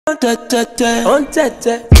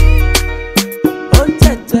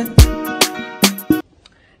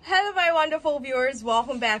Hello my wonderful viewers,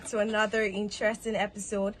 welcome back to another interesting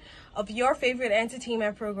episode of your favorite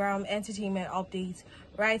entertainment program, Entertainment Update,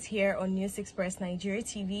 right here on News Express Nigeria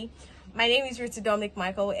TV. My name is Dominic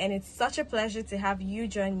Michael, and it's such a pleasure to have you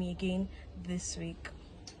join me again this week.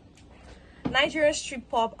 Nigerian street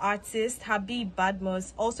pop artist Habib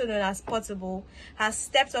Badmus, also known as Portable, has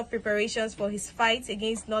stepped up preparations for his fight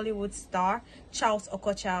against Nollywood star Charles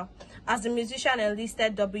Okocha, as the musician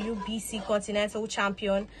enlisted WBC Continental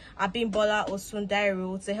Champion Abimbola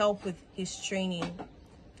Osundairo to help with his training.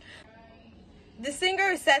 The singer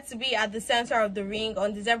is set to be at the center of the ring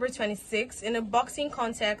on December 26 in a boxing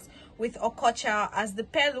contest with Okocha, as the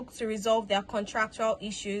pair look to resolve their contractual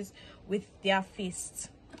issues with their fists.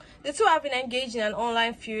 The two have been engaged in an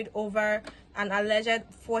online feud over an alleged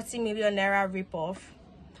 40 million naira ripoff.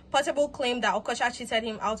 Portable claimed that Okocha cheated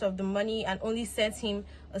him out of the money and only sent him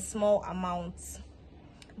a small amount.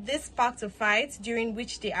 This sparked a fight, during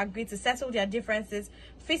which they agreed to settle their differences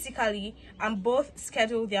physically and both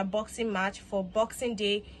scheduled their boxing match for Boxing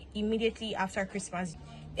Day immediately after Christmas.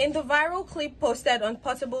 In the viral clip posted on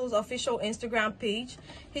Portable's official Instagram page,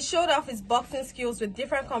 he showed off his boxing skills with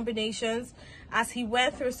different combinations as he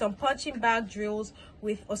went through some punching bag drills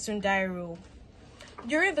with Osundairo.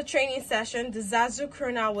 During the training session, the Zazu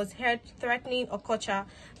crooner was heard threatening Okocha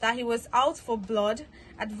that he was out for blood,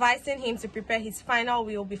 advising him to prepare his final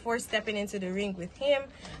will before stepping into the ring with him,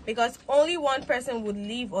 because only one person would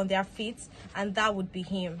leave on their feet, and that would be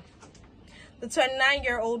him. The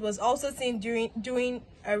 29-year-old was also seen doing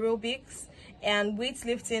aerobics and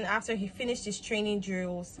weightlifting after he finished his training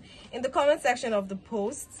drills. In the comment section of the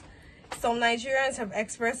post, some Nigerians have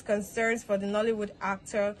expressed concerns for the Nollywood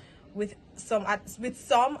actor, with some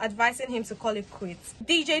advising him to call it quits.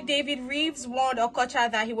 DJ David Reeves warned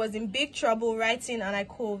Okocha that he was in big trouble, writing, and I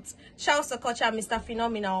quote, "Charles Okocha, Mr.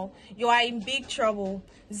 Phenomenal, you are in big trouble.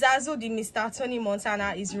 Zazu the Mr. Tony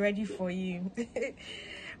Montana is ready for you."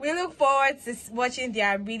 We look forward to watching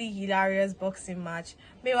their really hilarious boxing match.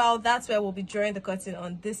 Meanwhile, that's where we'll be drawing the curtain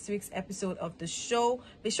on this week's episode of the show.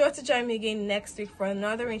 Be sure to join me again next week for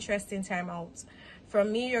another interesting time out.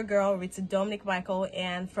 From me, your girl, Dominic Michael,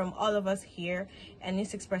 and from all of us here at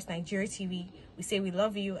News Express Nigeria TV, we say we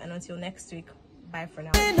love you, and until next week, bye for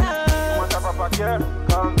now.